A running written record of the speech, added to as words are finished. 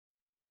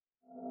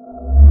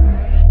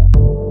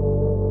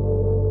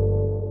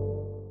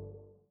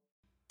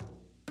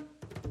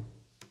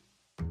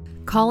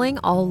calling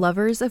all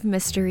lovers of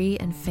mystery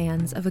and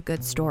fans of a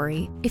good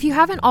story. If you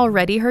haven't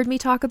already heard me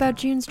talk about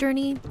June's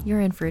Journey,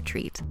 you're in for a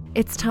treat.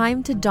 It's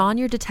time to don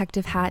your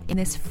detective hat in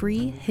this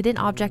free hidden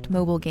object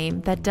mobile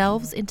game that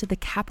delves into the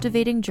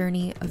captivating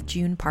journey of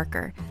June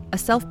Parker, a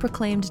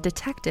self-proclaimed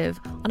detective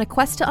on a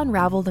quest to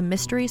unravel the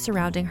mystery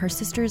surrounding her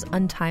sister's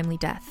untimely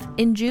death.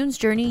 In June's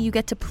Journey, you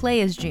get to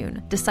play as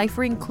June,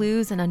 deciphering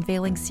clues and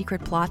unveiling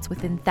secret plots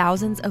within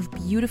thousands of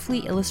beautifully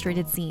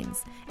illustrated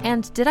scenes.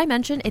 And did I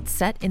mention it's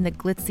set in the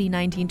glitzy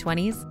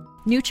 1920s?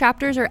 New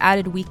chapters are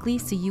added weekly,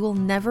 so you will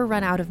never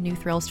run out of new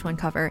thrills to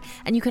uncover,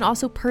 and you can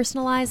also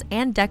personalize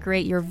and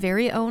decorate your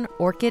very own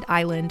Orchid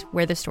Island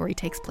where the story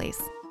takes place.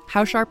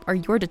 How sharp are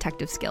your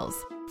detective skills?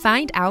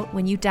 Find out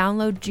when you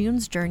download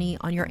June's Journey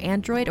on your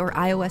Android or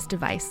iOS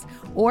device,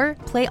 or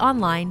play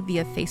online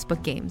via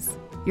Facebook Games.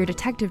 Your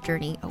detective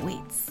journey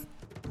awaits.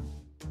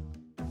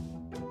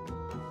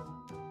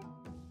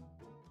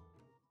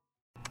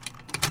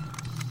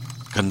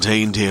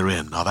 Contained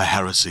herein are the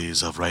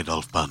heresies of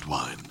Radolf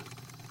Burntwine,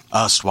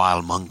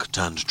 erstwhile monk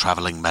turned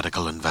traveling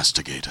medical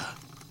investigator.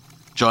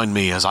 Join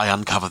me as I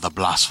uncover the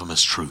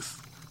blasphemous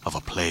truth of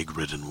a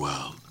plague-ridden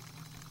world,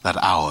 that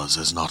ours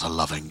is not a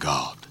loving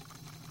God,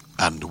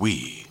 and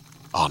we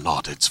are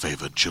not its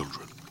favored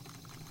children.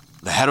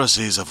 The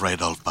heresies of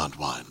Radolf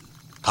Burntwine,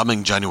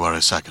 coming January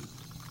 2nd,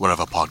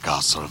 wherever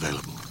podcasts are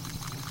available.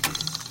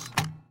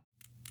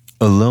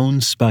 A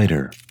lone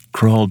spider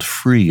crawled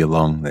free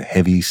along the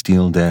heavy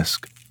steel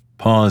desk,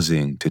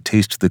 pausing to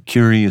taste the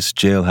curious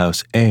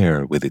jailhouse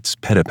air with its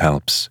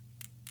pedipalps.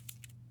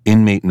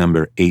 Inmate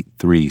number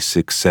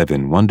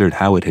 8367 wondered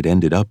how it had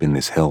ended up in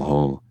this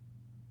hellhole.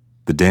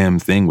 The damn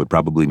thing would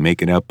probably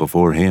make it out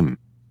before him.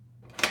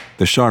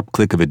 The sharp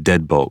click of a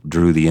deadbolt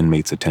drew the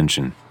inmate's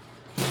attention.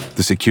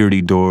 The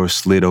security door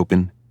slid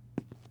open.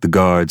 The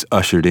guards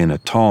ushered in a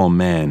tall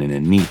man in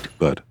a neat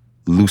but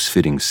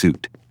loose-fitting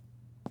suit.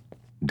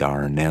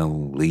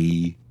 "Darnell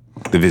Lee,"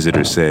 the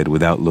visitor said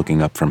without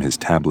looking up from his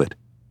tablet.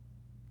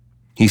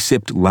 He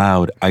sipped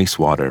loud ice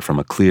water from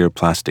a clear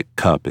plastic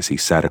cup as he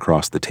sat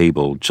across the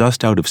table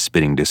just out of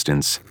spitting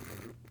distance.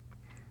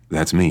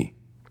 "That's me.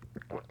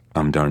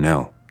 I'm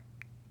Darnell.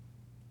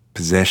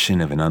 Possession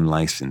of an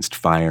unlicensed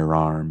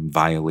firearm,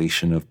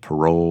 violation of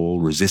parole,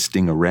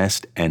 resisting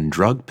arrest, and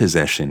drug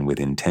possession with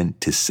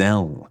intent to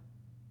sell."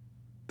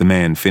 The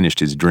man finished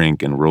his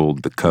drink and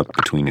rolled the cup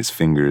between his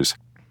fingers.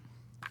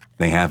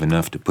 "They have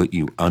enough to put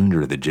you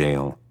under the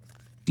jail.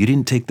 You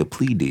didn't take the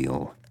plea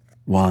deal.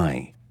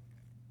 Why?"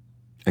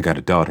 "I got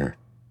a daughter.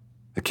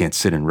 I can't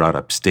sit and rot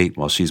upstate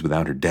while she's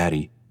without her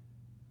daddy."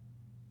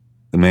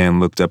 The man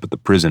looked up at the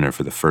prisoner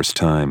for the first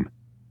time.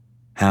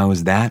 "How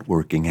is that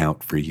working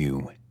out for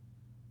you?"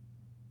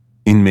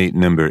 Inmate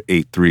number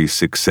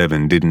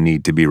 8367 didn't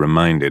need to be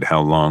reminded how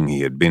long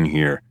he had been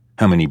here,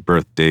 how many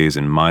birthdays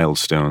and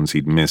milestones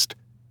he'd missed.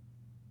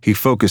 He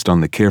focused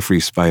on the carefree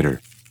spider,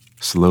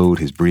 slowed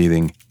his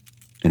breathing,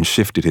 and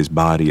shifted his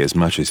body as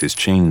much as his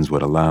chains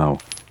would allow.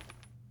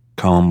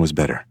 Calm was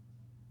better.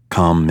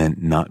 Calm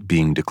meant not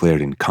being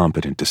declared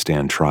incompetent to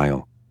stand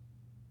trial.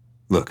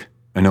 "Look,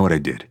 I know what I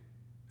did,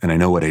 and I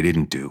know what I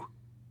didn't do.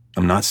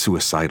 I'm not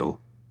suicidal.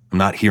 I'm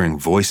not hearing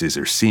voices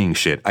or seeing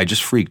shit. I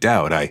just freaked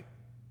out.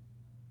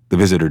 The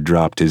visitor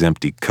dropped his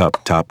empty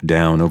cup top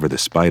down over the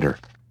spider.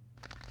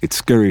 It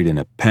scurried in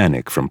a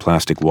panic from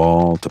plastic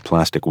wall to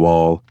plastic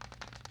wall.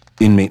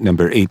 Inmate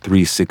number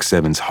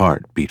 8367's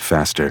heart beat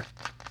faster.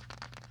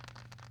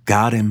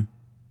 "Got him,"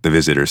 the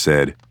visitor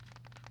said.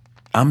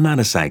 "I'm not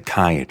a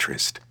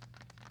psychiatrist.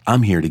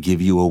 I'm here to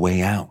give you a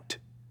way out."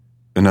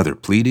 "Another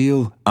plea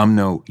deal?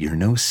 You're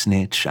no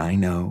snitch, I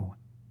know.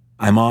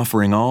 I'm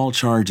offering all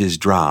charges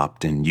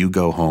dropped and you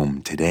go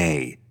home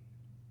today."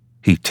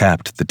 He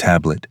tapped the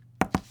tablet.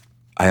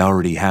 "I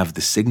already have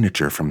the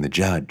signature from the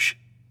judge."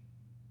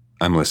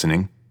 "I'm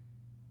listening."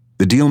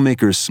 The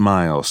dealmaker's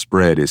smile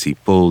spread as he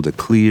pulled a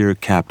clear,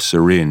 capped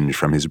syringe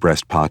from his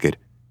breast pocket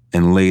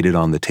and laid it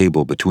on the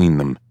table between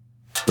them.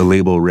 The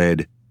label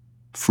read,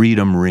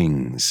 "Freedom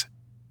Rings."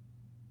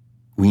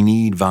 "We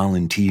need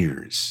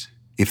volunteers.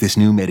 If this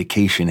new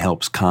medication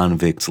helps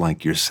convicts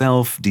like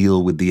yourself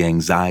deal with the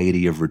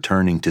anxiety of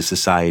returning to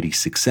society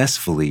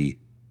successfully,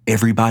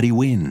 everybody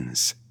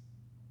wins."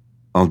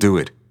 "I'll do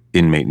it,"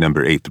 inmate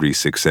number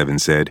 8367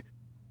 said.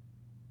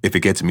 "If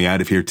it gets me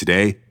out of here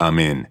today, I'm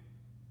in."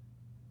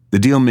 The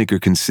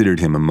dealmaker considered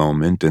him a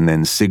moment and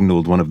then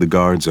signaled one of the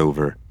guards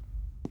over.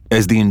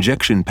 As the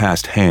injection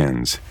passed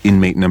hands,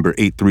 inmate number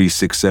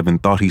 8367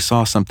 thought he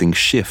saw something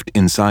shift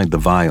inside the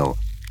vial,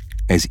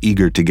 as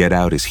eager to get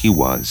out as he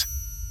was.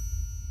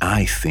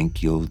 "I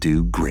think you'll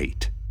do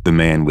great," the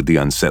man with the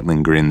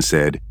unsettling grin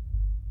said.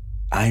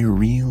 "I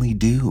really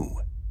do."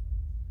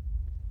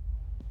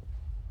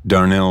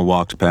 Darnell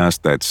walked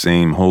past that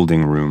same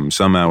holding room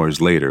some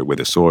hours later with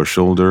a sore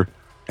shoulder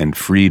and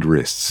freed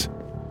wrists.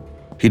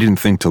 He didn't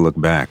think to look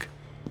back.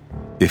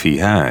 If he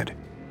had,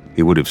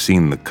 he would have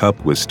seen the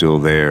cup was still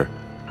there,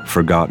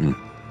 forgotten.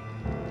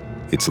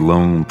 Its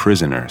lone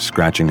prisoner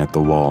scratching at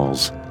the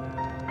walls.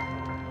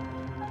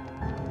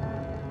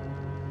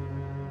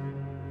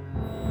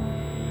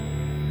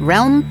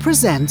 Realm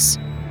presents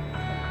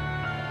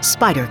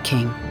Spider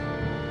King.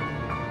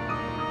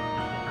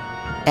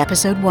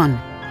 Episode 1.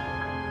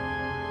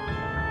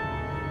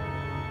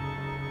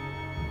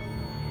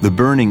 The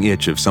burning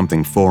itch of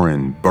something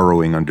foreign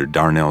burrowing under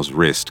Darnell's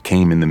wrist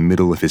came in the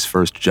middle of his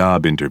first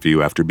job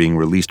interview after being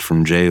released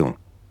from jail.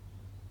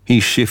 He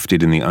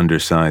shifted in the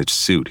undersized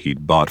suit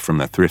he'd bought from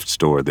the thrift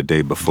store the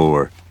day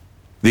before.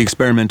 The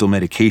experimental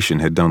medication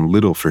had done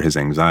little for his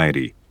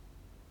anxiety.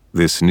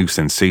 This new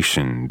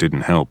sensation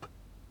didn't help.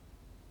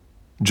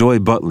 Joy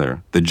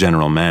Butler, the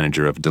general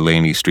manager of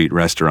Delaney Street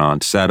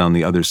Restaurant, sat on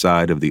the other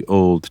side of the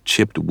old,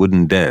 chipped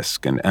wooden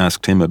desk and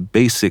asked him a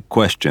basic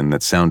question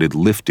that sounded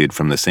lifted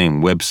from the same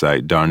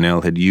website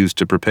Darnell had used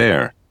to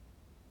prepare.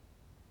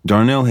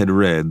 Darnell had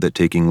read that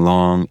taking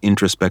long,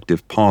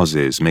 introspective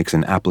pauses makes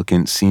an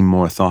applicant seem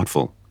more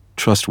thoughtful,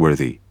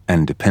 trustworthy,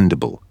 and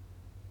dependable.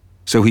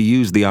 So he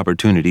used the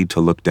opportunity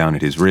to look down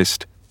at his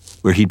wrist,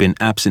 where he'd been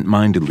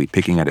absent-mindedly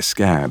picking at a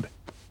scab.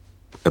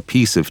 A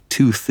piece of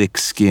too thick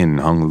skin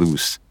hung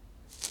loose.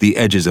 The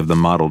edges of the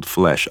mottled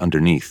flesh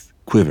underneath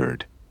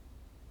quivered.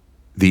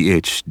 The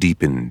itch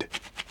deepened.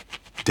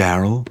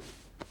 "Darryl?"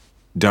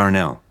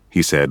 "Darnell,"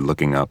 he said,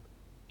 looking up.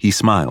 He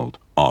smiled,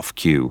 off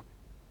cue.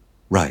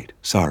 "Right,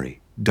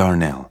 sorry,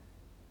 Darnell.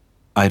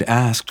 I'd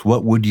asked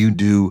what would you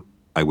do.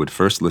 I would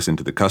first listen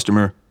to the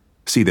customer,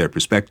 see their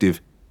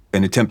perspective,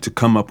 and attempt to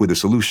come up with a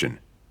solution.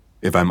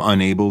 If I'm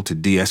unable to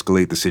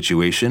de-escalate the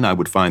situation, I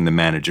would find the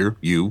manager,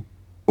 you,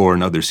 or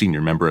another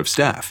senior member of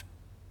staff."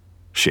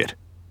 Shit.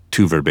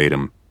 Too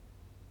verbatim.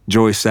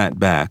 Joy sat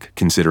back,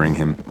 considering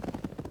him.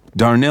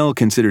 Darnell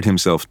considered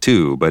himself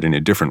too, but in a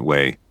different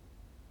way.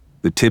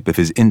 The tip of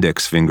his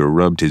index finger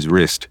rubbed his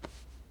wrist.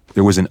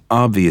 There was an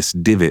obvious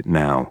divot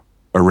now.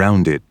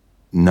 Around it,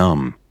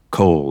 numb,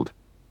 cold.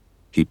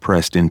 He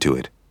pressed into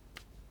it.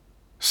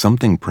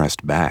 Something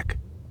pressed back.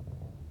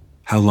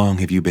 "How long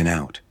have you been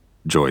out?"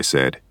 Joy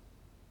said.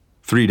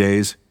 3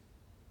 days.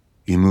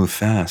 "You move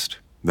fast.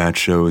 That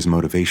shows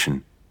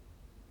motivation.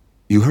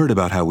 You heard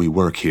about how we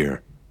work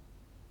here."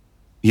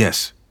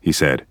 "Yes," he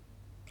said.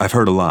 "I've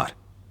heard a lot.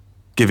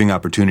 Giving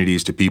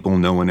opportunities to people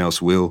no one else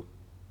will.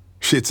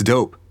 Shit's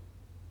dope."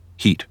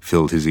 Heat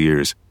filled his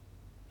ears.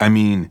 "I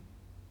mean,"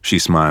 she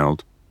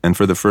smiled, and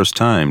for the first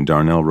time,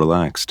 Darnell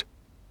relaxed.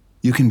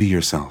 "You can be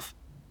yourself.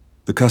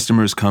 The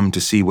customers come to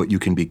see what you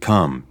can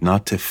become,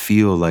 not to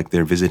feel like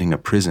they're visiting a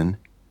prison."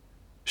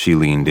 She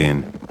leaned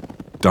in.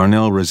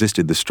 Darnell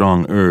resisted the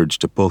strong urge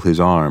to pull his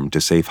arm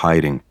to safe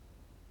hiding.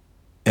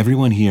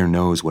 "Everyone here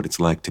knows what it's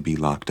like to be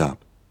locked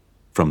up.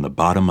 From the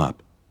bottom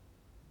up."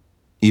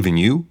 "Even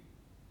you?"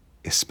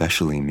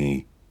 "Especially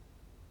me."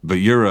 "But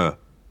you're a..."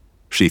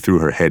 She threw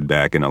her head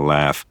back in a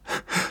laugh.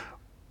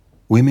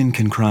 "Women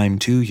can crime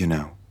too, you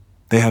know.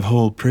 They have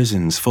whole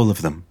prisons full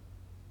of them.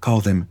 Call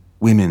them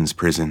women's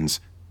prisons.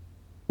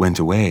 Went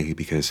away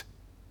because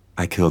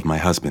I killed my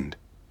husband."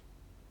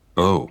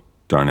 "Oh,"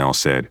 Darnell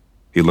said.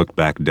 He looked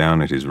back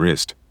down at his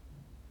wrist.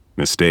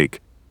 "Mistake."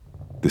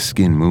 The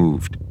skin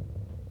moved.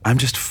 "I'm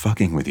just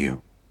fucking with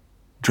you.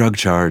 Drug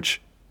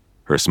charge."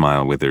 Her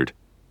smile withered.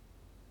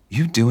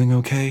 "You doing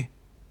okay?"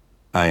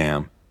 "I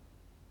am."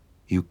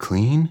 "You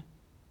clean?"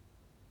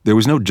 There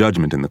was no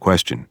judgment in the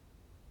question.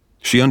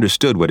 She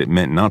understood what it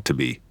meant not to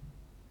be.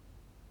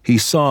 He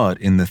saw it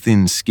in the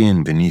thin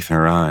skin beneath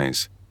her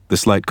eyes, the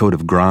slight coat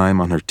of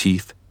grime on her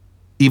teeth,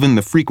 even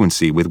the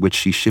frequency with which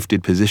she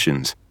shifted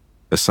positions,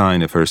 a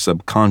sign of her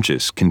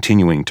subconscious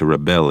continuing to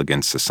rebel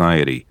against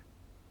society.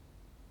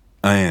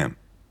 "I am.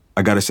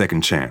 I got a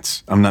second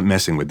chance. I'm not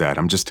messing with that.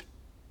 I'm just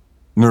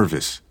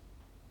nervous."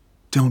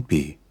 "Don't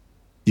be.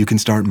 You can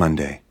start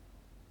Monday."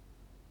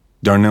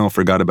 Darnell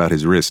forgot about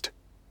his wrist.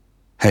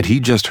 Had he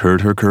just heard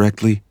her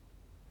correctly?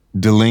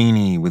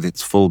 Delaney, with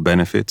its full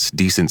benefits,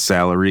 decent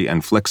salary,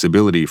 and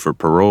flexibility for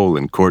parole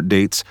and court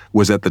dates,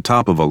 was at the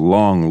top of a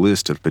long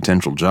list of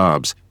potential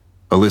jobs,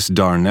 a list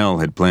Darnell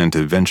had planned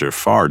to venture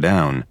far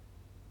down.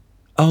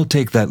 "I'll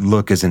take that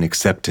look as an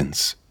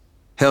acceptance."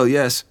 "Hell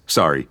yes.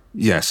 Sorry,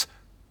 yes.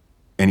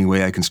 Any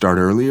way I can start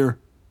earlier?"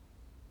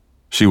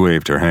 She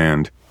waved her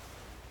hand.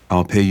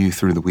 "I'll pay you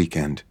through the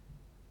weekend.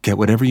 Get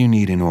whatever you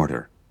need in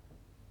order.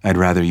 I'd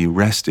rather you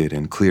rested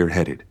and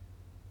clear-headed.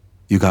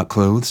 You got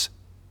clothes?"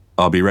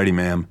 "I'll be ready,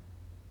 ma'am."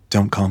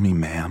 "Don't call me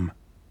ma'am."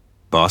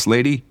 "Boss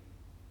lady?"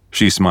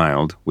 She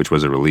smiled, which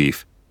was a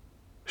relief.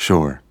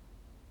 "Sure."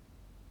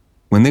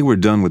 When they were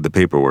done with the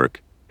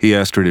paperwork, he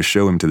asked her to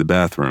show him to the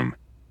bathroom.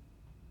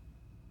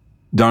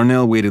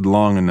 Darnell waited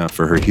long enough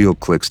for her heel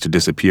clicks to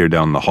disappear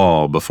down the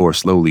hall before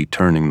slowly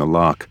turning the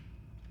lock.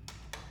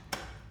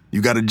 "You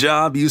got a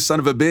job, you son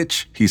of a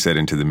bitch," he said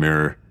into the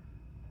mirror.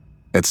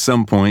 At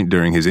some point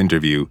during his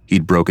interview,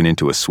 he'd broken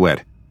into a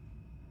sweat.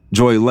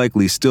 Joy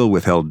likely still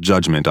withheld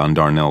judgment on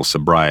Darnell's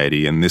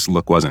sobriety, and this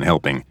look wasn't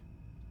helping.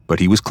 But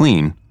he was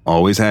clean,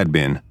 always had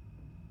been,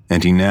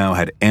 and he now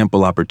had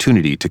ample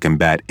opportunity to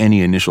combat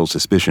any initial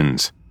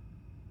suspicions.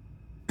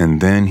 And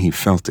then he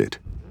felt it.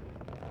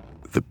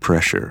 The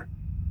pressure.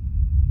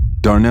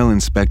 Darnell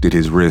inspected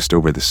his wrist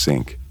over the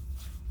sink.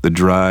 The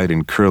dried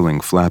and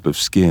curling flap of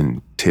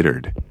skin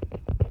tittered.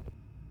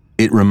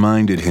 It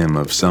reminded him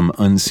of some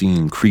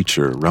unseen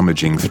creature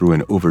rummaging through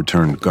an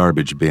overturned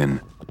garbage bin.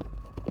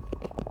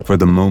 For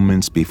the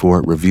moments before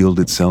it revealed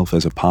itself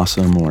as a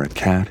possum or a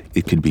cat,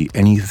 it could be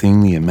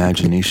anything the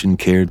imagination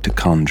cared to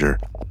conjure.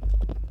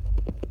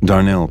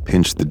 Darnell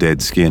pinched the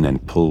dead skin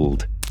and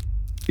pulled.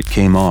 It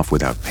came off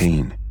without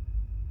pain.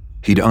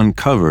 He'd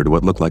uncovered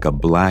what looked like a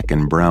black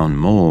and brown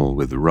mole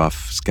with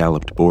rough,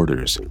 scalloped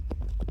borders.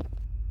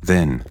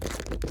 Then,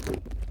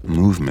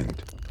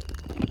 movement.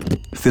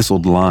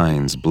 Thistled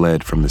lines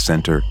bled from the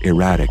center,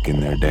 erratic in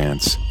their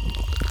dance.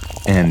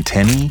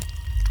 Antennae?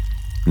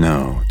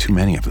 No, too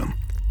many of them.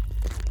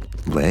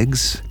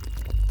 Legs?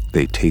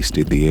 They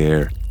tasted the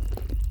air.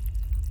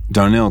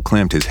 Darnell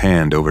clamped his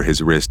hand over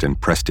his wrist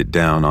and pressed it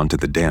down onto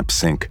the damp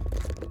sink.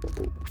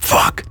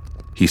 "Fuck,"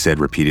 he said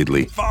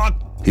repeatedly. Fuck.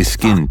 His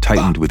skin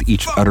tightened with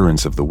each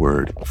utterance of the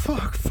word.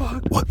 Fuck.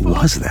 What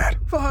was that?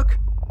 Fuck.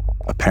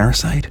 A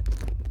parasite?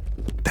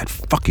 That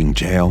fucking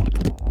jail?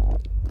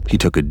 He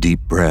took a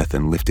deep breath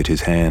and lifted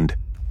his hand.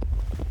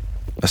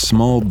 A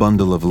small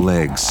bundle of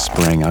legs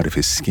sprang out of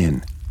his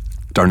skin.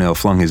 Darnell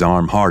flung his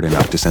arm hard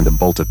enough to send a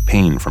bolt of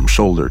pain from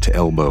shoulder to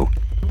elbow.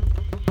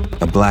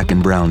 A black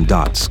and brown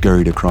dot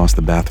scurried across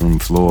the bathroom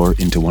floor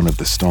into one of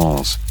the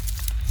stalls.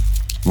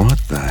 What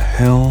the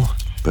hell?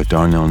 But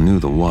Darnell knew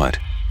the what,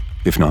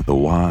 if not the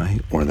why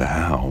or the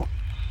how.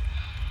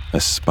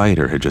 A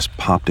spider had just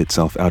popped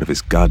itself out of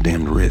his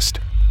goddamned wrist.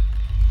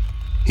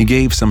 He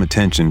gave some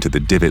attention to the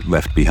divot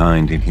left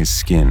behind in his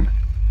skin.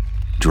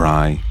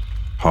 Dry,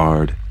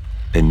 hard,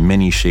 and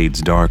many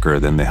shades darker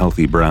than the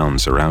healthy brown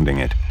surrounding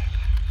it.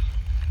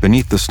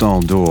 Beneath the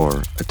stall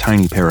door, a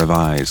tiny pair of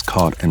eyes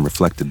caught and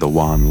reflected the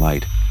wan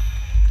light.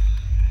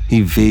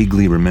 He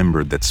vaguely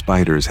remembered that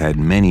spiders had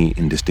many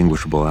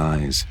indistinguishable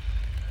eyes.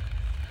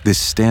 This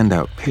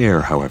standout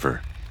pair,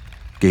 however,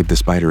 gave the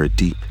spider a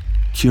deep,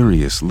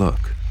 curious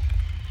look,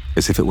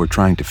 as if it were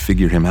trying to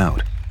figure him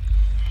out.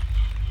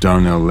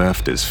 Darnell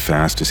left as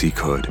fast as he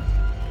could.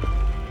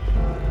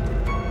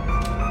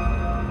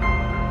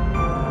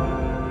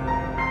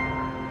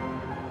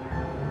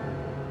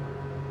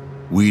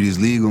 "Weed is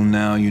legal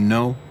now, you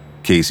know,"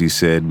 Casey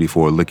said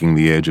before licking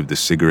the edge of the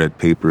cigarette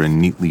paper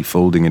and neatly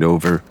folding it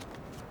over.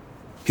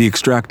 He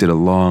extracted a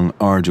long,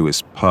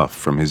 arduous puff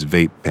from his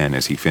vape pen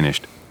as he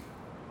finished.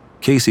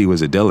 Casey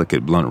was a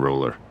delicate blunt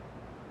roller.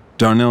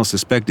 Darnell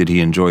suspected he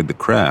enjoyed the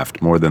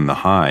craft more than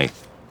the high.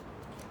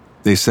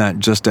 They sat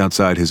just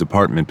outside his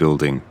apartment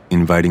building,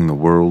 inviting the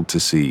world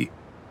to see.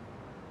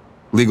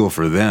 "Legal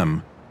for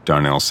them,"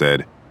 Darnell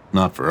said,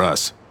 "not for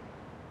us.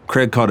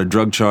 Craig caught a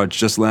drug charge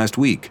just last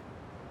week."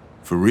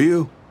 "For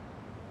real?"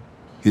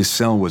 "His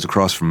cell was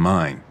across from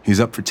mine. He's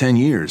up for 10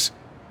 years.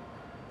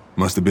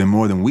 Must have been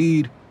more than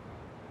weed.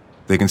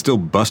 They can still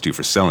bust you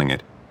for selling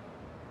it.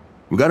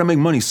 We gotta make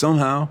money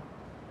somehow.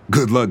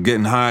 Good luck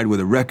getting hired with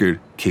a record."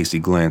 Casey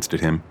glanced at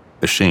him,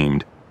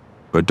 ashamed,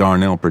 but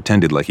Darnell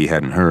pretended like he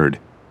hadn't heard.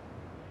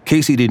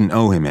 Casey didn't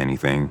owe him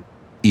anything,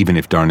 even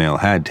if Darnell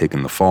had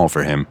taken the fall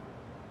for him.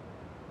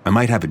 "I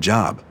might have a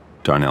job,"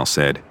 Darnell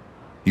said.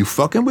 "You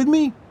fucking with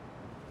me?"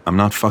 "I'm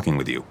not fucking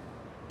with you.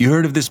 You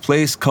heard of this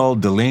place called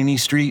Delaney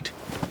Street?"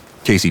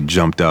 Casey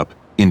jumped up,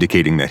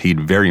 indicating that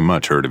he'd very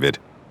much heard of it.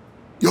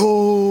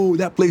 "Yo,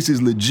 that place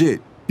is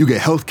legit. You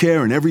get health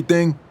care and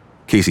everything."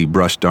 Casey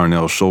brushed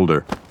Darnell's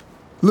shoulder.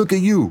 "Look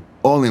at you,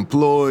 all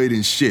employed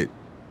and shit.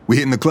 We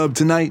hitting the club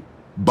tonight?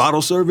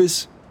 Bottle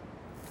service?"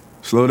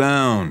 "Slow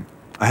down.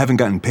 I haven't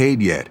gotten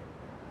paid yet."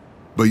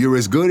 "But you're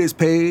as good as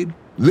paid.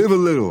 Live a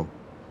little."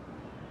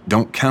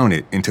 "Don't count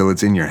it until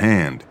it's in your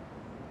hand."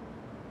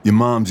 "Your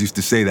moms used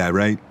to say that,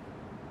 right?"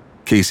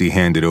 Casey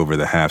handed over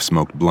the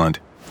half-smoked blunt.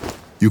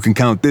 "You can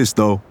count this,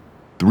 though.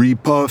 3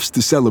 puffs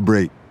to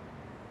celebrate."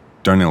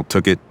 Darnell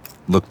took it,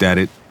 looked at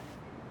it.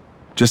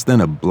 Just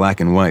then a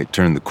black and white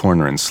turned the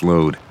corner and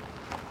slowed.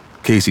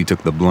 Casey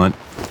took the blunt,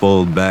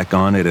 pulled back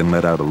on it, and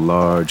let out a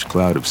large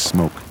cloud of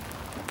smoke.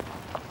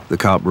 The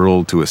cop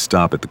rolled to a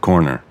stop at the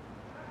corner.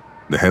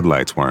 The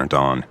headlights weren't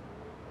on.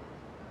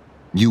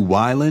 "You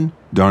wildin'?"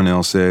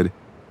 Darnell said.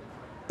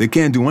 "They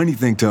can't do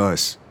anything to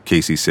us,"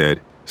 Casey said.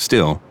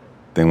 Still,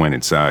 they went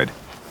inside.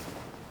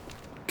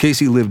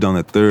 Casey lived on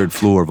the 3rd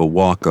floor of a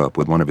walk-up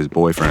with one of his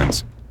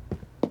boyfriends.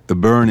 The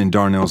burn in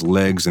Darnell's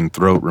legs and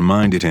throat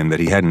reminded him that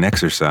he hadn't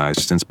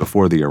exercised since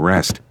before the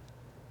arrest.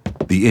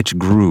 The itch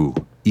grew,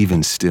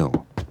 even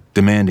still,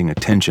 demanding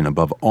attention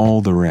above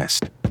all the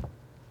rest.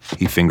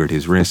 He fingered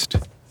his wrist,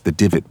 the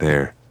divot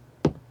there,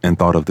 and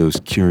thought of those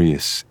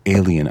curious,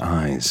 alien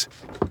eyes.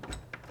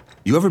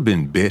 "You ever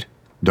been bit?"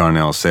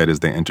 Darnell said as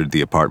they entered the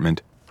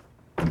apartment.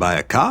 "By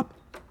a cop?"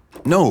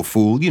 "No,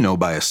 fool, you know,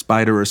 by a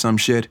spider or some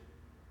shit."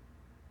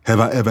 "Have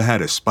I ever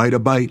had a spider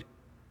bite?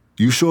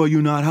 You sure you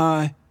not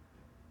high?"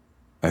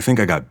 "I think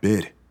I got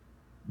bit.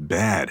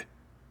 Bad."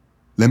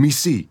 "Let me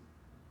see."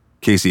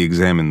 Casey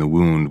examined the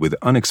wound with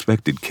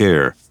unexpected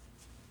care.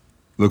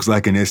 "Looks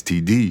like an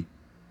STD."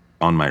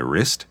 "On my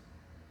wrist?"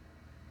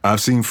 "I've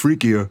seen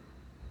freakier.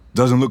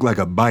 Doesn't look like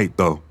a bite,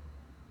 though.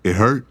 It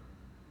hurt?"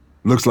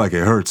 "Looks like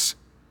it hurts."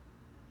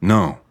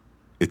 "No,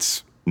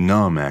 it's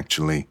numb,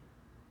 actually."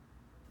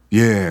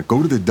 Yeah,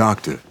 go to the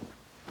doctor.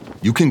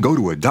 You can go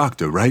to a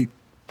doctor, right?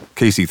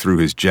 Casey threw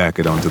his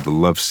jacket onto the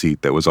love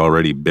seat that was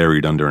already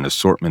buried under an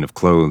assortment of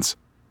clothes.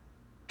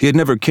 He had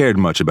never cared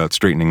much about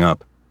straightening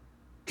up.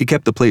 He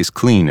kept the place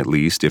clean, at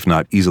least, if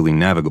not easily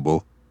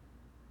navigable.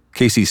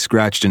 Casey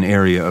scratched an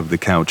area of the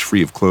couch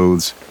free of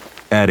clothes,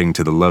 adding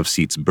to the love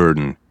seat's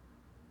burden.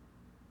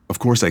 Of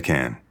course I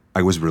can.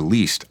 I was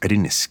released. I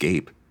didn't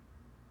escape.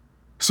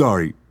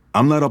 Sorry,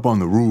 I'm not up on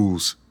the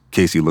rules.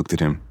 Casey looked at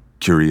him,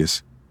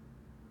 curious.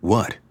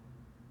 What?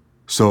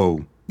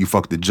 So, you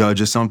fucked the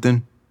judge or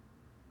something?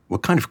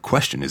 What kind of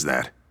question is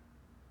that?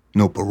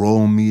 No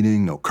parole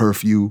meeting, no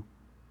curfew.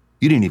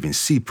 You didn't even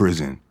see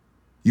prison.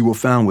 You were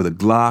found with a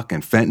Glock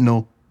and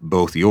fentanyl,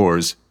 both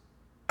yours.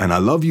 And I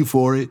love you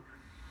for it,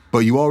 but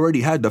you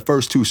already had the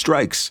first 2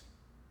 strikes.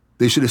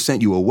 They should have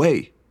sent you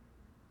away.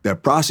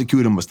 That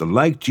prosecutor must have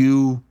liked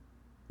you,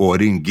 or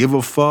didn't give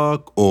a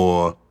fuck,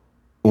 or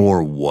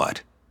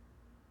what?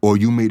 Or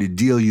you made a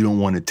deal you don't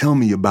want to tell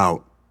me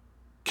about.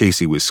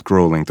 Casey was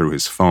scrolling through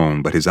his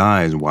phone, but his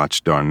eyes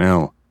watched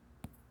Darnell.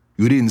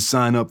 You didn't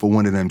sign up for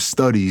one of them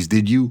studies,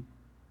 did you?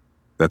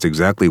 That's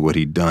exactly what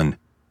he'd done.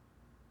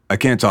 I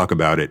can't talk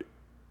about it.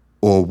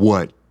 Or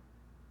what?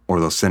 Or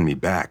they'll send me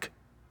back.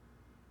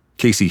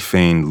 Casey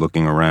feigned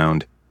looking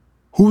around.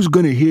 Who's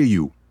gonna hear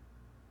you?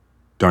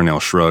 Darnell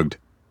shrugged.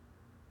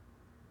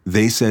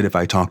 They said if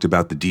I talked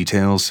about the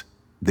details,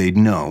 they'd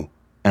know,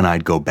 and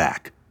I'd go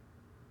back.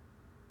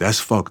 That's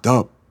fucked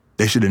up.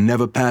 They should have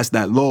never passed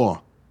that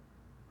law.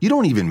 You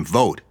don't even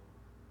vote.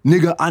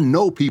 Nigga, I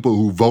know people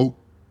who vote.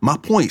 My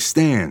point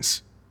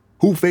stands.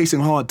 Who facing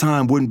hard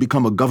time wouldn't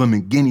become a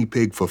government guinea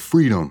pig for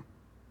freedom?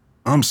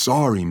 I'm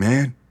sorry,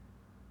 man.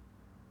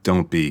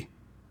 Don't be.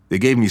 They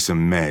gave me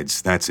some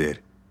meds, that's it.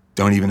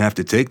 Don't even have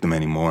to take them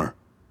anymore.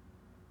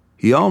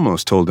 He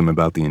almost told him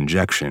about the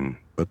injection,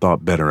 but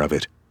thought better of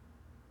it.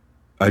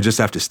 I just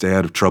have to stay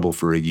out of trouble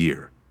for a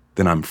year.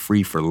 Then I'm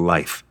free for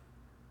life.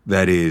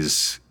 That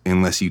is,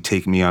 unless you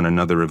take me on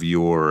another of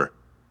your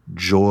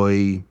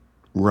joy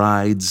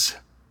rides.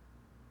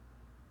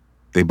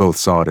 They both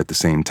saw it at the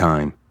same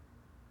time.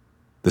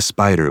 The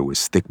spider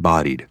was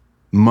thick-bodied,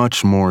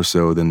 much more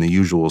so than the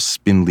usual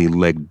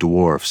spindly-legged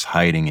dwarfs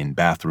hiding in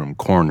bathroom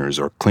corners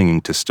or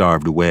clinging to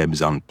starved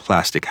webs on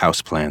plastic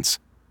houseplants.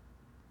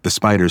 The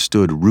spider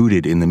stood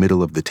rooted in the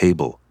middle of the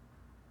table.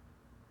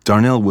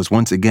 Darnell was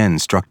once again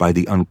struck by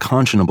the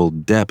unconscionable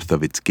depth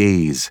of its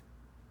gaze.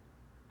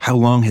 How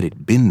long had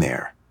it been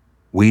there,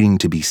 waiting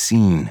to be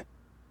seen?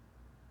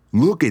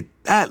 Look at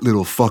that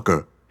little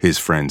fucker, his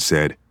friend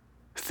said.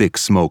 Thick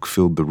smoke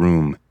filled the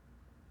room.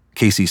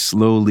 Casey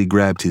slowly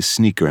grabbed his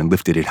sneaker and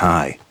lifted it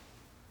high.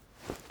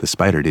 The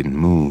spider didn't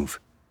move.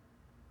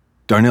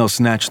 Darnell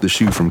snatched the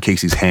shoe from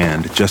Casey's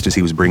hand just as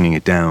he was bringing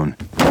it down.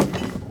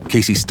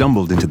 Casey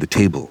stumbled into the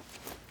table.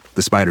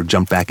 The spider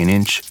jumped back an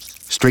inch,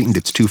 straightened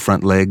its 2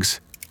 front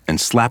legs,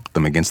 and slapped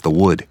them against the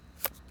wood.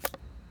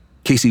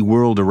 Casey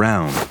whirled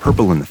around,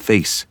 purple in the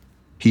face.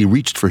 He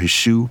reached for his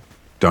shoe.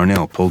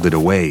 Darnell pulled it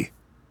away.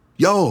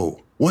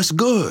 Yo, what's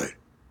good?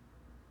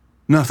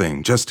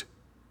 Nothing, just...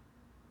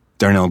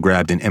 Darnell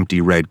grabbed an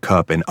empty red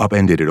cup and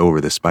upended it over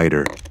the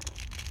spider.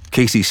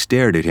 Casey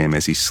stared at him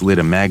as he slid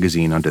a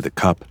magazine under the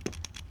cup.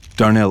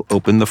 Darnell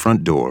opened the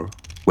front door,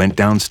 went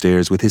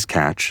downstairs with his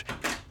catch,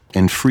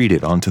 and freed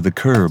it onto the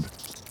curb.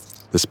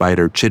 The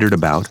spider chittered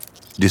about,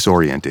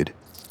 disoriented,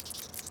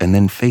 and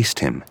then faced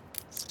him.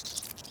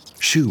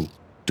 "Shoo,"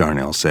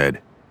 Darnell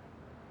said.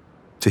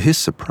 To his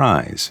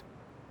surprise,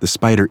 the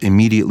spider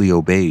immediately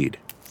obeyed.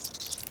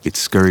 It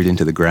scurried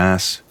into the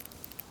grass.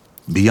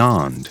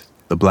 Beyond,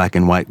 the black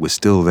and white was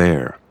still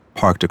there,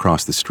 parked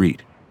across the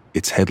street,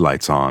 its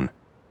headlights on.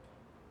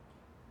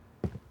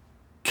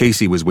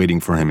 Casey was waiting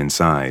for him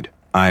inside,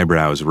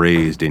 eyebrows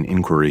raised in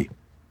inquiry.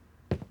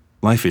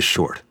 "Life is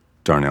short,"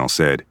 Darnell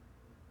said.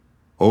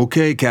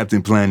 Okay,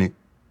 Captain Planet.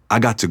 I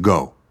got to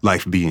go,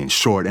 life being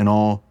short and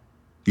all.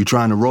 You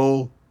trying to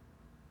roll?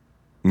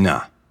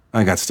 Nah,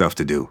 I got stuff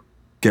to do.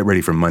 Get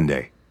ready for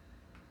Monday.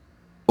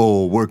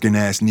 Oh,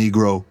 working-ass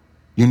Negro.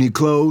 You need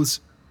clothes?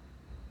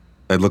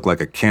 I'd look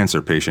like a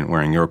cancer patient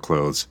wearing your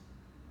clothes.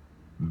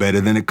 Better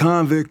than a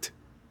convict.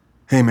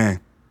 Hey, man.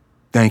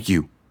 Thank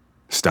you.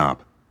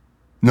 Stop.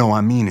 No,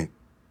 I mean it.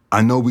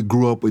 I know we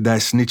grew up with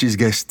that snitches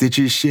get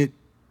stitches shit,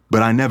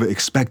 but I never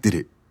expected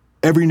it.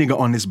 Every nigga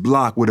on this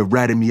block would have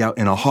ratted me out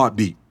in a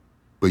heartbeat.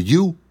 But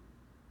you?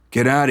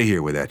 Get out of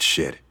here with that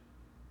shit.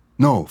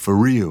 No, for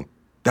real.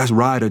 That's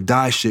ride or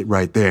die shit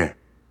right there.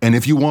 And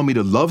if you want me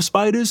to love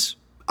spiders,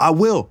 I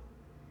will.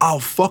 I'll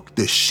fuck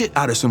the shit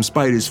out of some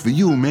spiders for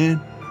you,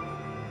 man.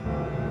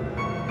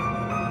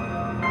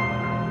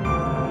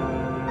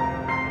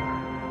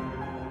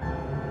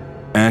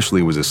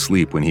 Ashley was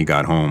asleep when he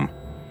got home.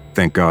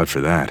 Thank God for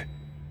that.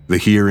 The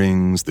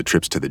hearings, the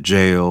trips to the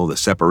jail, the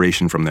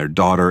separation from their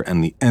daughter,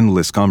 and the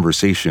endless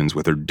conversations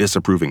with her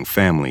disapproving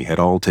family had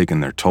all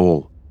taken their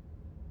toll.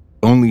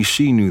 Only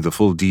she knew the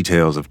full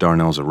details of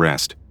Darnell's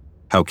arrest,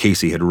 how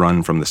Casey had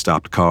run from the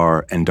stopped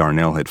car and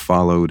Darnell had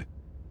followed.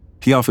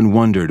 He often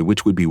wondered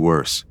which would be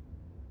worse,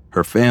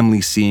 her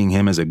family seeing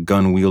him as a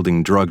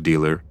gun-wielding drug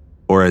dealer,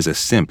 or as a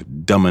simp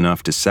dumb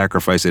enough to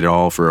sacrifice it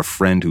all for a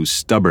friend whose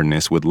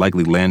stubbornness would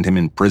likely land him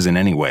in prison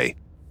anyway.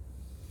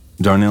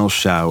 Darnell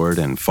showered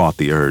and fought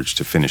the urge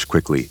to finish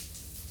quickly.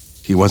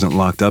 He wasn't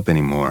locked up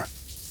anymore.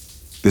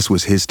 This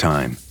was his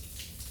time.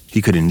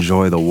 He could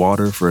enjoy the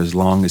water for as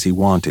long as he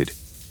wanted,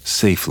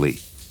 safely.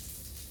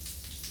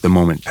 The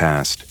moment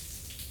passed.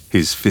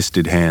 His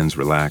fisted hands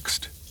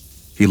relaxed.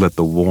 He let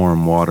the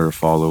warm water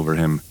fall over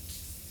him.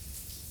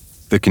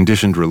 The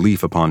conditioned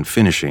relief upon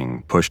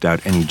finishing pushed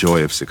out any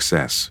joy of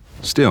success.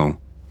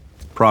 Still,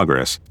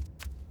 progress.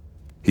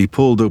 He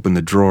pulled open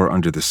the drawer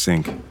under the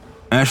sink.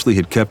 Ashley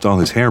had kept all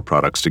his hair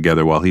products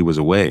together while he was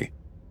away.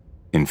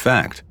 In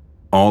fact,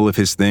 all of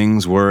his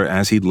things were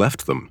as he'd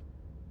left them,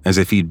 as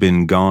if he'd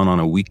been gone on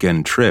a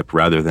weekend trip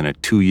rather than a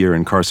 2-year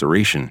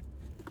incarceration.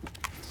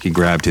 He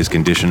grabbed his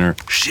conditioner.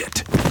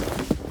 Shit!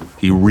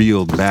 He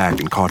reeled back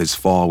and caught his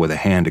fall with a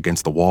hand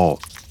against the wall.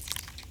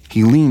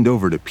 He leaned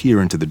over to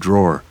peer into the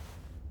drawer.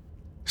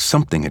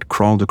 Something had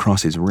crawled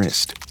across his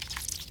wrist.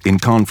 In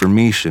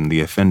confirmation, the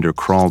offender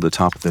crawled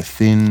atop the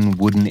thin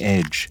wooden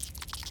edge.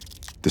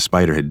 The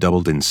spider had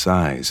doubled in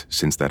size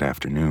since that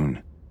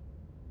afternoon.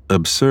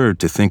 Absurd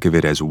to think of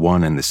it as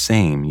one and the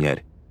same,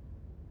 yet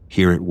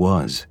here it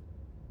was,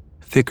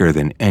 thicker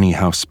than any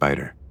house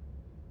spider,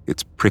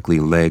 its prickly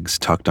legs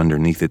tucked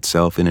underneath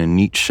itself in a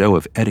neat show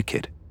of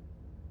etiquette.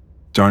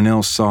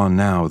 Darnell saw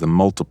now the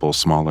multiple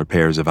smaller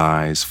pairs of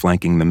eyes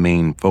flanking the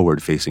main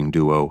forward-facing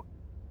duo.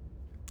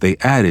 They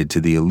added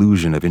to the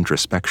illusion of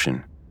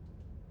introspection.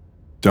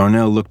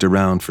 Darnell looked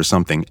around for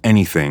something,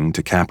 anything,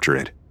 to capture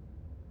it.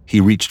 He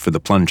reached for the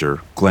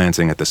plunger,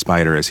 glancing at the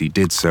spider as he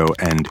did so,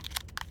 and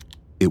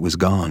it was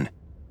gone.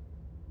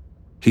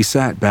 He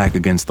sat back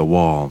against the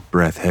wall,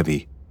 breath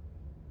heavy.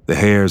 The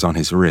hairs on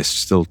his wrist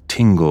still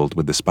tingled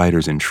with the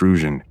spider's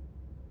intrusion.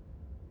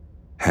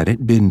 Had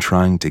it been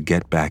trying to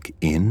get back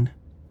in?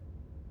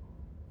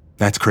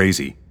 "That's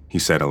crazy," he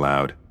said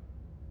aloud.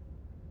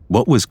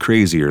 What was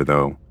crazier,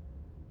 though?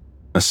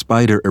 A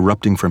spider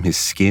erupting from his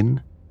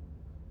skin?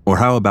 Or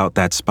how about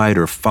that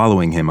spider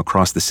following him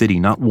across the city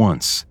not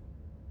once,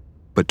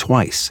 but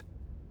twice?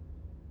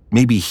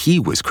 Maybe he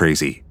was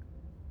crazy.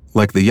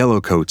 Like the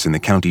yellowcoats in the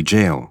county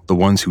jail, the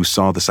ones who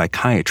saw the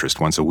psychiatrist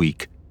once a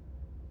week.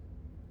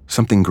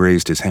 Something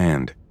grazed his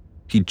hand.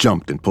 He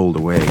jumped and pulled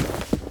away.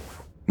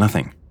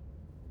 Nothing.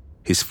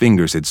 His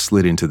fingers had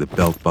slid into the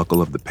belt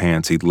buckle of the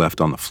pants he'd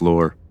left on the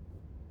floor.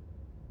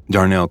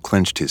 Darnell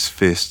clenched his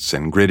fists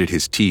and gritted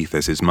his teeth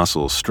as his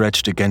muscles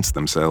stretched against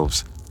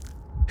themselves.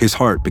 His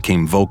heart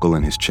became vocal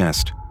in his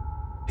chest.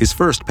 His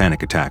first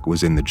panic attack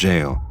was in the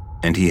jail,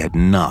 and he had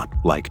not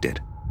liked it.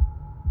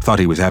 Thought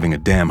he was having a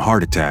damn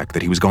heart attack,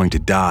 that he was going to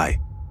die.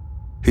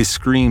 His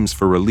screams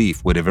for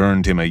relief would have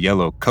earned him a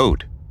yellow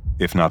coat,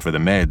 if not for the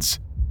meds.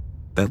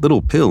 That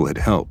little pill had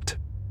helped.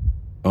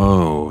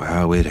 Oh,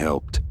 how it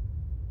helped.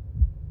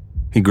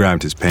 He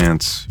grabbed his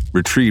pants,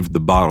 retrieved the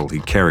bottle he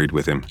carried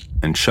with him,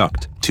 and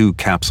chucked 2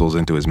 capsules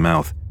into his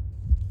mouth.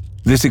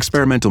 This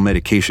experimental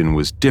medication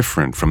was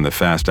different from the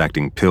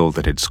fast-acting pill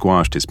that had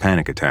squashed his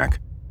panic attack.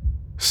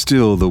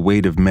 Still, the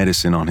weight of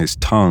medicine on his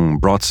tongue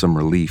brought some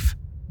relief.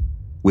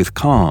 With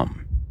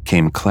calm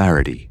came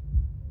clarity.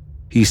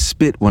 He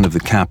spit one of the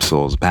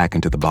capsules back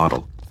into the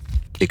bottle.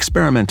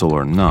 Experimental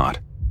or not,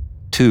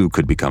 2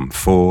 could become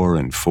 4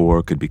 and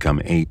 4 could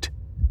become 8.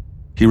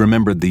 He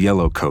remembered the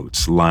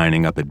yellowcoats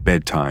lining up at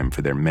bedtime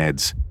for their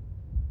meds.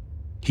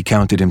 He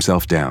counted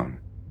himself down.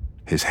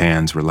 His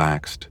hands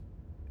relaxed.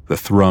 The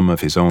thrum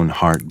of his own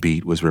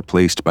heartbeat was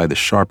replaced by the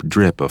sharp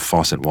drip of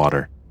faucet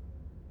water.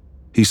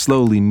 He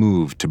slowly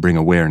moved to bring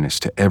awareness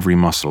to every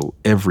muscle,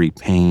 every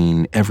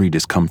pain, every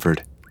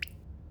discomfort.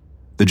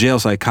 The jail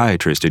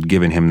psychiatrist had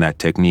given him that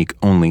technique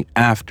only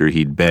after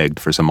he'd begged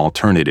for some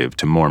alternative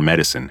to more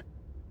medicine.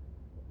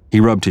 He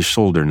rubbed his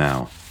shoulder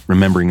now,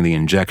 remembering the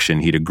injection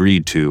he'd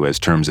agreed to as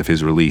terms of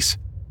his release.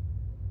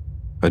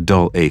 A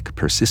dull ache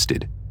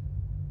persisted.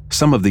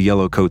 Some of the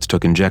yellowcoats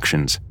took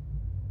injections.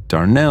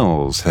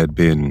 Darnell's had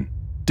been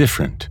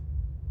different.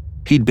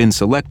 He'd been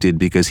selected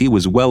because he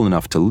was well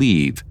enough to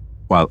leave,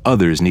 while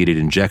others needed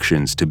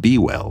injections to be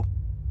well.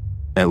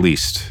 At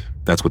least,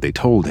 that's what they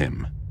told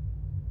him.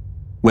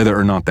 Whether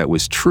or not that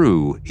was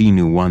true, he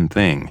knew one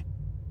thing.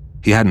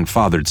 He hadn't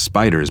fathered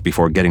spiders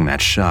before getting that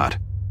shot.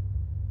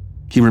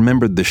 He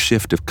remembered the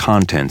shift of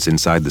contents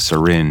inside the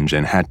syringe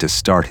and had to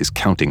start his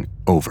counting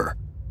over.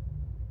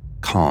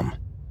 Calm.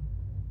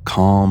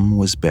 Calm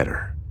was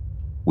better.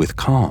 With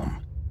calm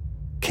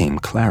came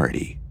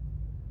clarity.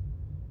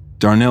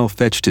 Darnell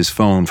fetched his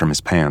phone from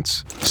his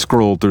pants,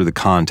 scrolled through the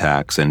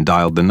contacts, and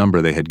dialed the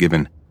number they had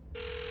given.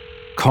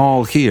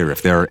 "Call here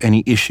if there are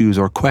any issues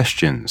or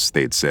questions,"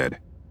 they'd said.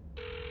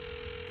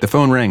 The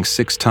phone rang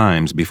 6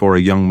 times before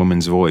a young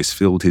woman's voice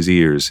filled his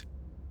ears.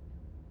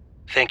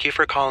 "Thank you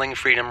for calling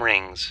Freedom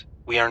Rings.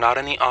 We are not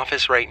in the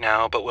office right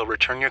now, but will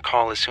return your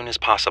call as soon as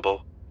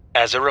possible.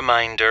 As a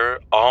reminder,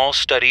 all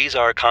studies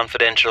are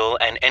confidential,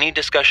 and any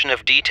discussion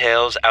of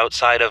details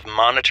outside of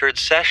monitored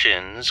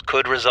sessions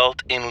could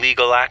result in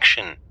legal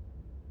action."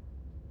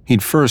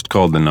 He'd first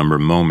called the number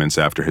moments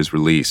after his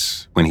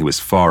release, when he was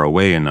far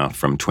away enough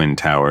from Twin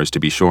Towers to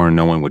be sure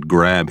no one would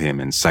grab him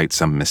and cite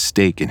some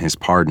mistake in his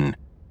pardon.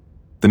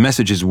 The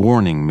message's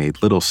warning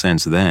made little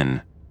sense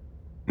then.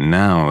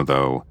 Now,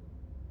 though...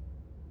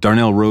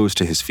 Darnell rose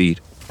to his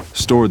feet,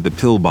 stored the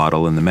pill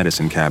bottle in the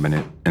medicine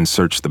cabinet, and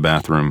searched the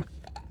bathroom.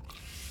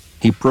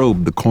 He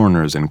probed the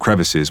corners and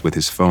crevices with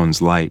his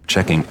phone's light,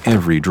 checking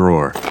every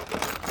drawer.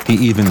 He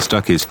even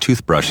stuck his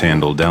toothbrush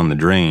handle down the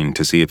drain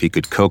to see if he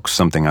could coax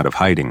something out of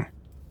hiding.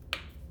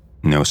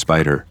 No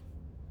spider.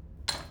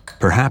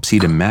 Perhaps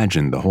he'd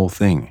imagined the whole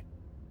thing.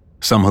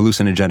 Some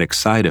hallucinogenic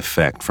side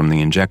effect from the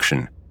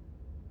injection.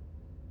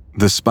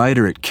 The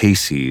spider at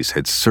Casey's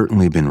had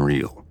certainly been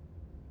real,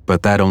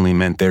 but that only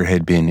meant there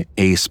had been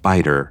a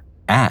spider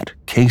at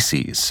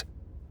Casey's.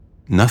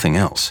 Nothing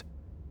else.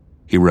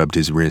 He rubbed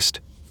his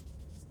wrist.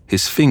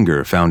 His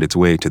finger found its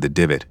way to the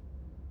divot.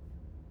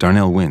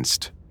 Darnell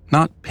winced.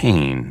 Not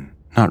pain,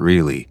 not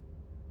really.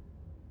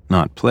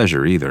 Not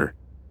pleasure either.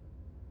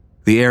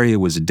 The area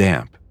was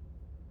damp.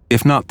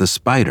 If not the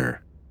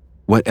spider,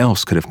 what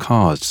else could have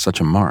caused such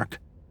a mark?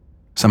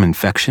 Some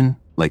infection,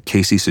 like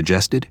Casey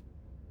suggested?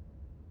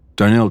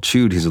 Darnell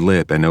chewed his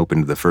lip and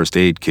opened the first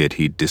aid kit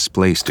he'd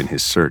displaced in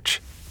his search.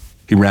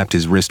 He wrapped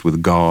his wrist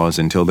with gauze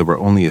until there were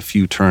only a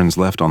few turns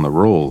left on the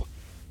roll.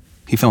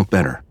 He felt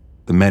better.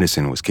 The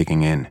medicine was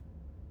kicking in.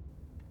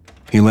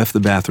 He left the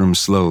bathroom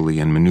slowly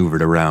and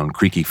maneuvered around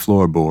creaky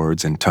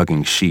floorboards and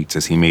tugging sheets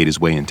as he made his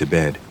way into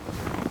bed.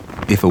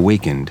 If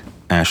awakened,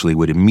 Ashley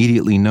would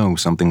immediately know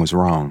something was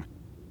wrong.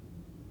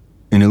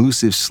 An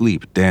elusive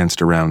sleep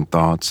danced around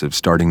thoughts of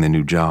starting the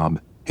new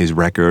job, his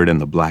record and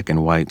the black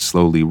and white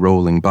slowly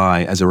rolling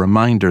by as a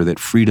reminder that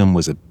freedom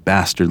was a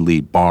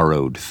bastardly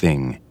borrowed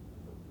thing.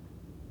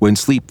 When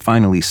sleep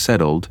finally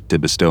settled to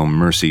bestow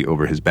mercy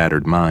over his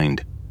battered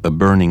mind, a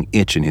burning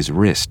itch in his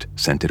wrist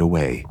sent it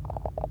away.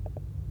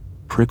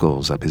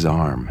 Prickles up his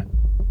arm.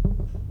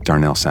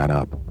 Darnell sat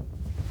up.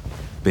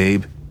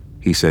 "Babe,"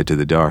 he said to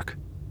the dark.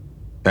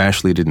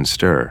 Ashley didn't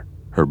stir.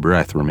 Her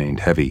breath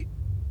remained heavy.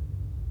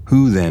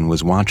 Who then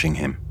was watching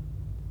him?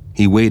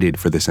 He waited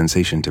for the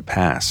sensation to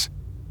pass.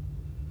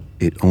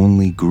 It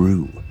only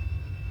grew.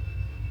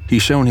 He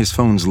shone his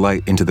phone's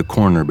light into the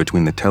corner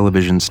between the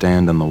television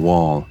stand and the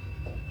wall.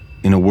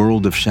 In a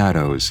world of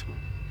shadows,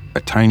 a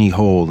tiny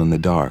hole in the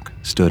dark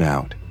stood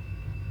out.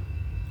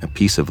 A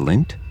piece of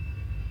lint?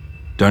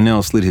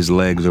 Darnell slid his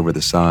legs over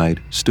the side,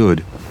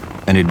 stood,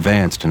 and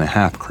advanced in a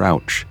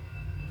half-crouch.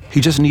 He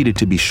just needed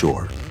to be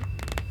sure.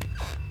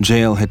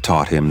 Jail had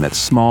taught him that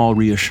small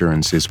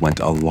reassurances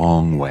went a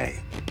long way.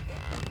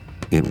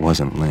 It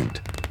wasn't lint.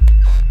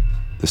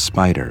 The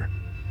spider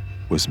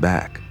was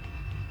back.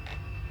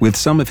 With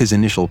some of his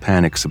initial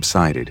panic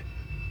subsided,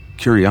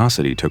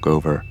 curiosity took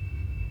over.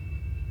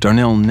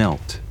 Darnell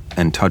knelt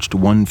and touched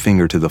one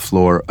finger to the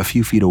floor a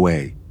few feet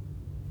away.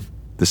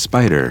 The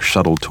spider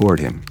shuttled toward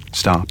him,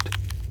 stopped,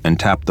 and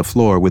tapped the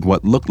floor with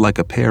what looked like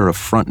a pair of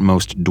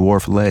frontmost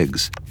dwarf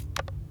legs.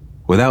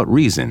 Without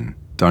reason,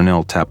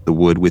 Darnell tapped the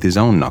wood with his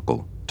own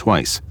knuckle,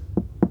 twice.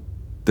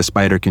 The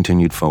spider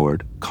continued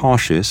forward,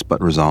 cautious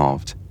but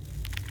resolved,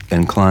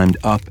 and climbed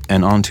up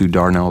and onto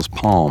Darnell's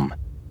palm.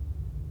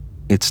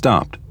 It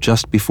stopped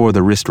just before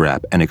the wrist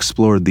wrap and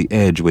explored the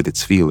edge with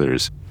its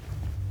feelers.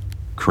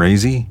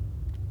 Crazy?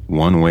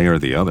 One way or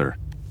the other.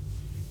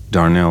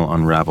 Darnell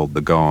unraveled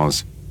the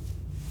gauze.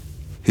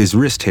 His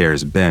wrist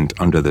hairs bent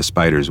under the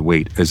spider's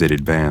weight as it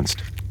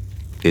advanced.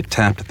 It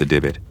tapped the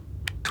divot.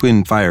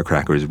 Twin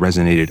firecrackers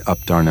resonated up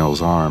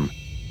Darnell's arm.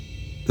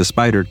 The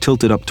spider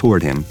tilted up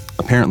toward him,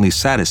 apparently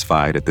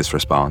satisfied at this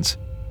response,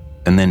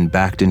 and then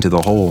backed into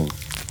the hole.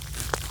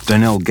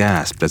 Darnell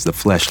gasped as the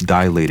flesh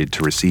dilated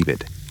to receive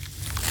it.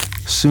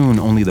 Soon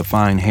only the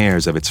fine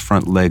hairs of its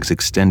front legs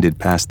extended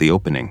past the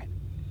opening.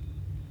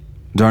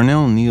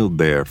 Darnell kneeled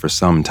there for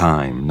some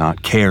time,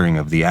 not caring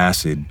of the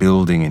acid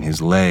building in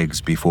his legs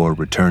before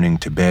returning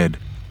to bed.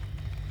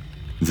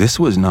 This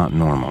was not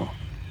normal.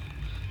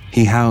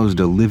 He housed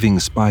a living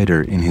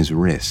spider in his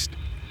wrist,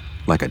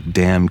 like a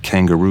damn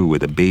kangaroo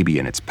with a baby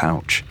in its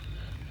pouch.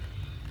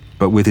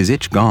 But with his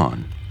itch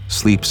gone,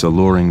 sleep's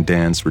alluring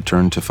dance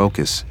returned to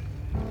focus.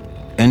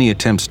 Any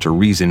attempts to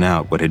reason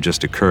out what had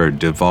just occurred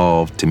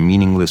devolved to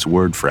meaningless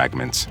word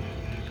fragments.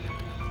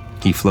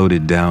 He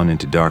floated down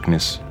into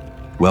darkness,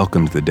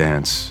 welcomed the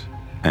dance,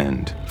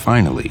 and,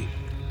 finally,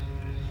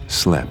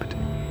 slept.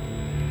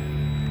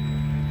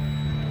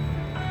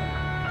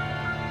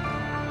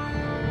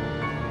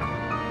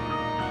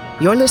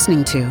 You're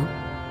listening to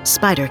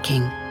Spider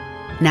King,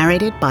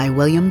 narrated by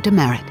William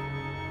Demerit.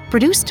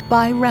 Produced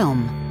by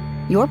Realm,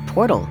 your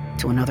portal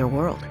to another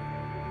world.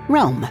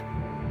 Realm,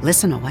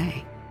 listen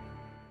away.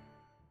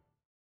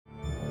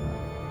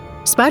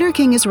 Spider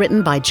King is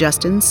written by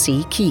Justin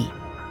C. Key.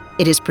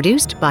 It is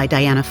produced by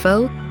Diana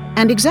Foe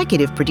and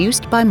executive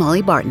produced by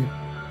Molly Barton.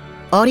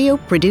 Audio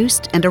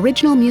produced and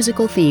original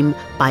musical theme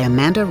by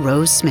Amanda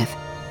Rose Smith.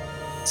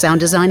 Sound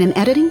design and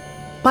editing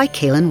by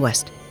Kaylin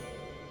West.